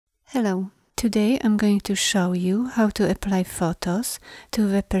Hello, today I'm going to show you how to apply photos to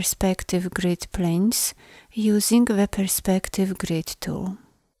the perspective grid planes using the perspective grid tool.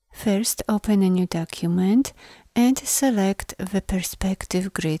 First, open a new document and select the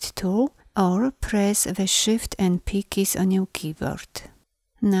perspective grid tool or press the Shift and P keys on your keyboard.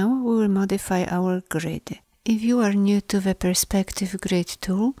 Now we will modify our grid. If you are new to the perspective grid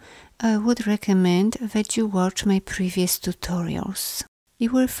tool, I would recommend that you watch my previous tutorials. You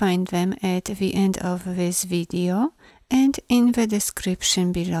will find them at the end of this video and in the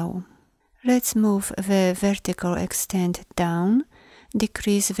description below. Let's move the vertical extent down,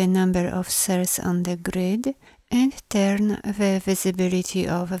 decrease the number of cells on the grid, and turn the visibility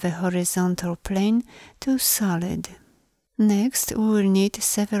of the horizontal plane to solid. Next, we will need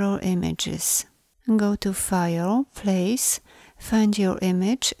several images. Go to File, Place, find your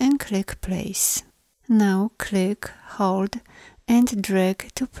image and click Place. Now click, hold, and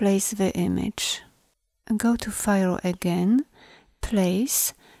drag to place the image. Go to File again,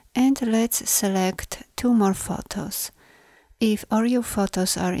 Place, and let's select two more photos. If all your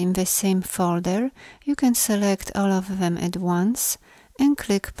photos are in the same folder, you can select all of them at once and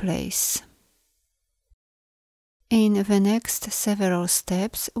click Place. In the next several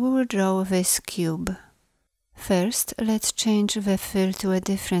steps, we will draw this cube. First, let's change the fill to a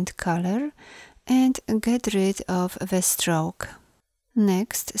different color and get rid of the stroke.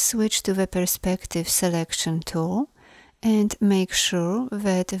 Next, switch to the Perspective Selection tool and make sure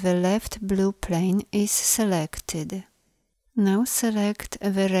that the left blue plane is selected. Now select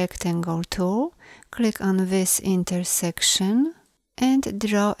the Rectangle tool, click on this intersection and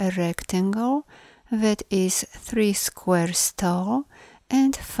draw a rectangle that is 3 squares tall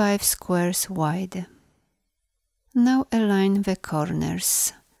and 5 squares wide. Now align the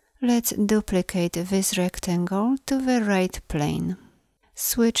corners. Let's duplicate this rectangle to the right plane.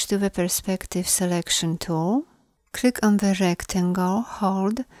 Switch to the Perspective Selection tool, click on the rectangle,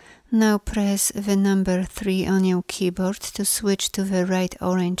 hold, now press the number 3 on your keyboard to switch to the right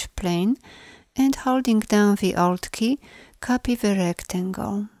orange plane, and holding down the Alt key, copy the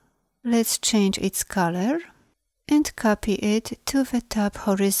rectangle. Let's change its color and copy it to the top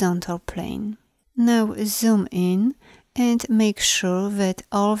horizontal plane. Now zoom in and make sure that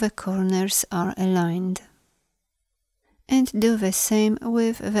all the corners are aligned. And do the same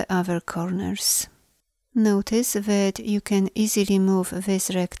with the other corners. Notice that you can easily move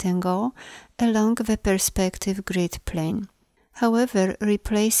this rectangle along the perspective grid plane. However,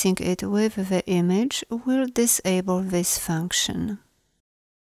 replacing it with the image will disable this function.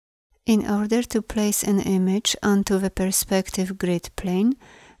 In order to place an image onto the perspective grid plane,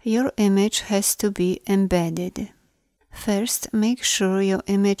 your image has to be embedded. First, make sure your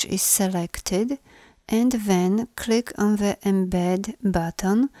image is selected and then click on the Embed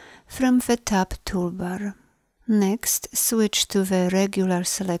button from the top toolbar. Next, switch to the Regular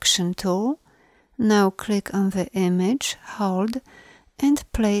Selection tool. Now click on the image, hold, and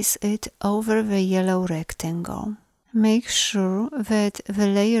place it over the yellow rectangle. Make sure that the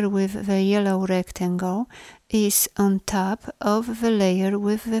layer with the yellow rectangle is on top of the layer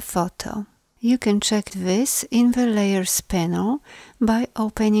with the photo. You can check this in the Layers panel by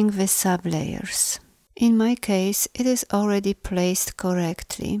opening the sublayers. In my case, it is already placed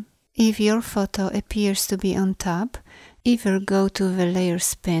correctly. If your photo appears to be on top, either go to the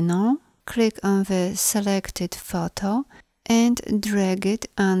Layers panel, click on the selected photo and drag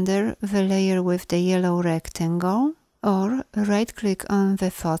it under the layer with the yellow rectangle, or right-click on the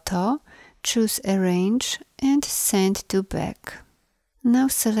photo, choose Arrange and Send to Back. Now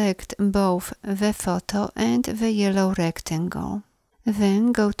select both the photo and the yellow rectangle.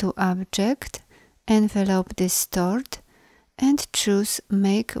 Then go to Object, Envelope Distort, and choose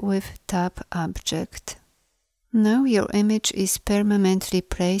Make with Top Object. Now your image is permanently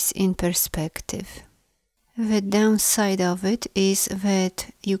placed in perspective. The downside of it is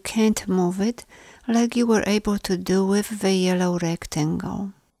that you can't move it like you were able to do with the yellow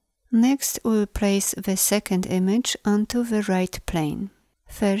rectangle. Next, we will place the second image onto the right plane.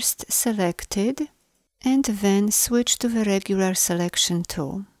 First select it, and then switch to the Regular Selection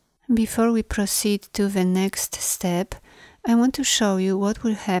tool. Before we proceed to the next step, I want to show you what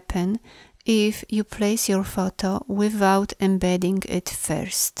will happen if you place your photo without embedding it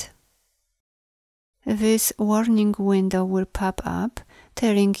first. This warning window will pop up,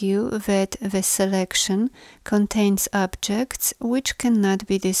 telling you that the selection contains objects which cannot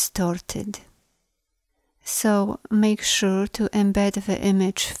be distorted. So make sure to embed the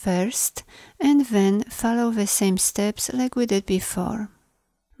image first and then follow the same steps like we did before.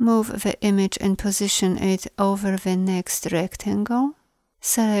 Move the image and position it over the next rectangle.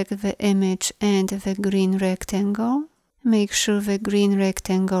 Select the image and the green rectangle. Make sure the green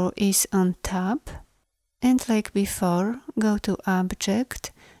rectangle is on top. And like before, go to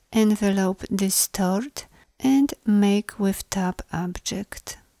Object, Envelope Distort, and Make with Top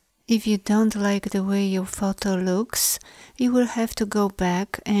Object. If you don't like the way your photo looks, you will have to go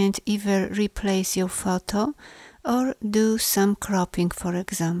back and either replace your photo or do some cropping, for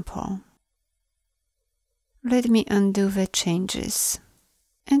example. Let me undo the changes.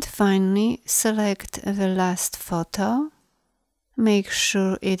 And finally, select the last photo. Make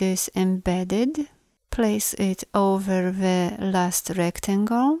sure it is embedded. Place it over the last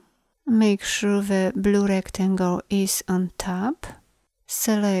rectangle. Make sure the blue rectangle is on top.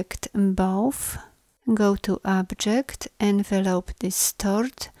 Select both. Go to Object, Envelope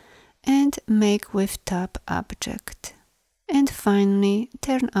Distort, and Make with Top Object. And finally,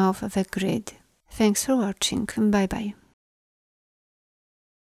 turn off the grid. Thanks for watching. Bye bye.